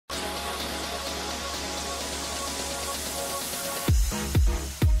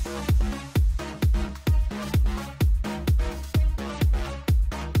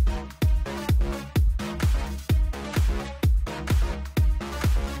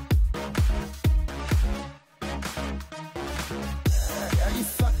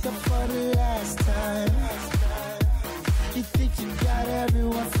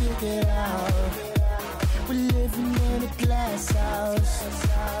everyone figured out we're living in a glass house,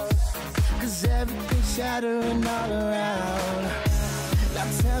 'cause everything's shattering all around. Now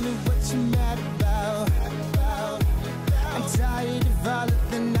tell me what you're mad about. I'm tired of all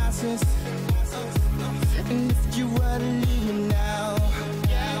of the nonsense, and if you were to leave me now,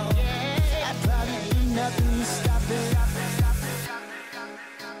 I'd probably do nothing to stop it.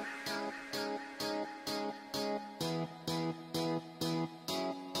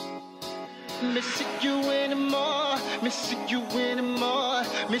 Missing you anymore, missing you anymore,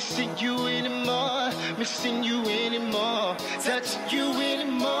 missing you anymore, missing you anymore, touching you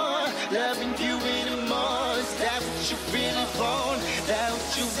anymore, loving you anymore. Is that what you really want? That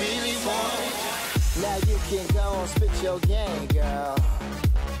what you really want? Now you can go and spit your game, girl.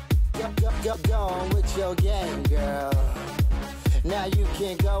 Go on with your game, girl. Now you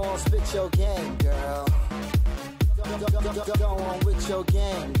can go on spit your game, girl. Go on with your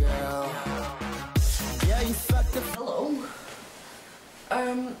game, girl. Yeah, you fucked up. Hello.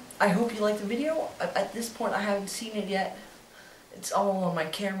 I hope you liked the video. At this point, I haven't seen it yet. It's all on my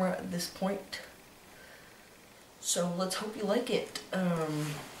camera at this point. So let's hope you like it.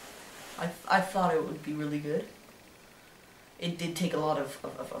 I thought it would be really good. It did take a lot of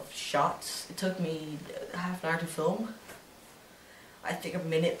shots. It took me half an hour to film. I think a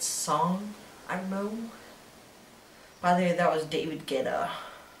minute's song. I don't know. By the way, that was David Guetta.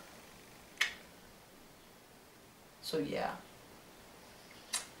 So yeah.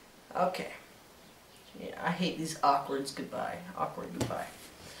 Okay. Yeah, I hate these awkwards. Goodbye. Awkward goodbye.